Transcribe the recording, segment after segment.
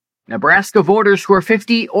Nebraska voters who are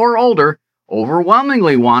 50 or older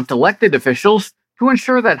overwhelmingly want elected officials to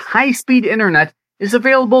ensure that high-speed internet is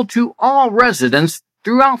available to all residents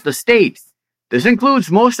throughout the state. This includes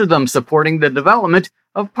most of them supporting the development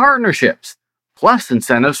of partnerships, plus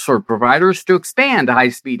incentives for providers to expand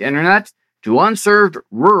high-speed internet to unserved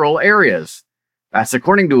rural areas. That's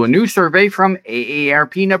according to a new survey from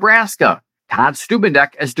AARP Nebraska. Todd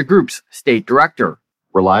Stubbendieck as the group's state director.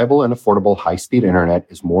 Reliable and affordable high-speed internet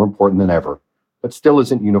is more important than ever, but still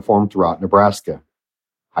isn't uniform throughout Nebraska.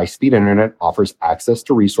 High-speed internet offers access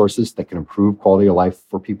to resources that can improve quality of life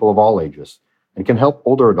for people of all ages and can help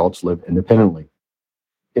older adults live independently.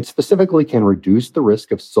 It specifically can reduce the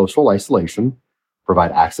risk of social isolation,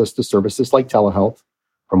 provide access to services like telehealth,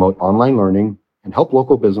 promote online learning, and help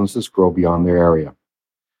local businesses grow beyond their area.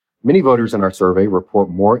 Many voters in our survey report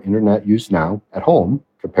more internet use now at home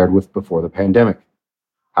compared with before the pandemic.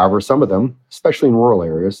 However, some of them, especially in rural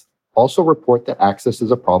areas, also report that access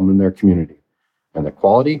is a problem in their community, and that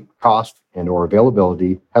quality, cost, and/or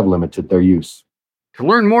availability have limited their use. To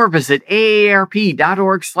learn more, visit aarp.org/NE.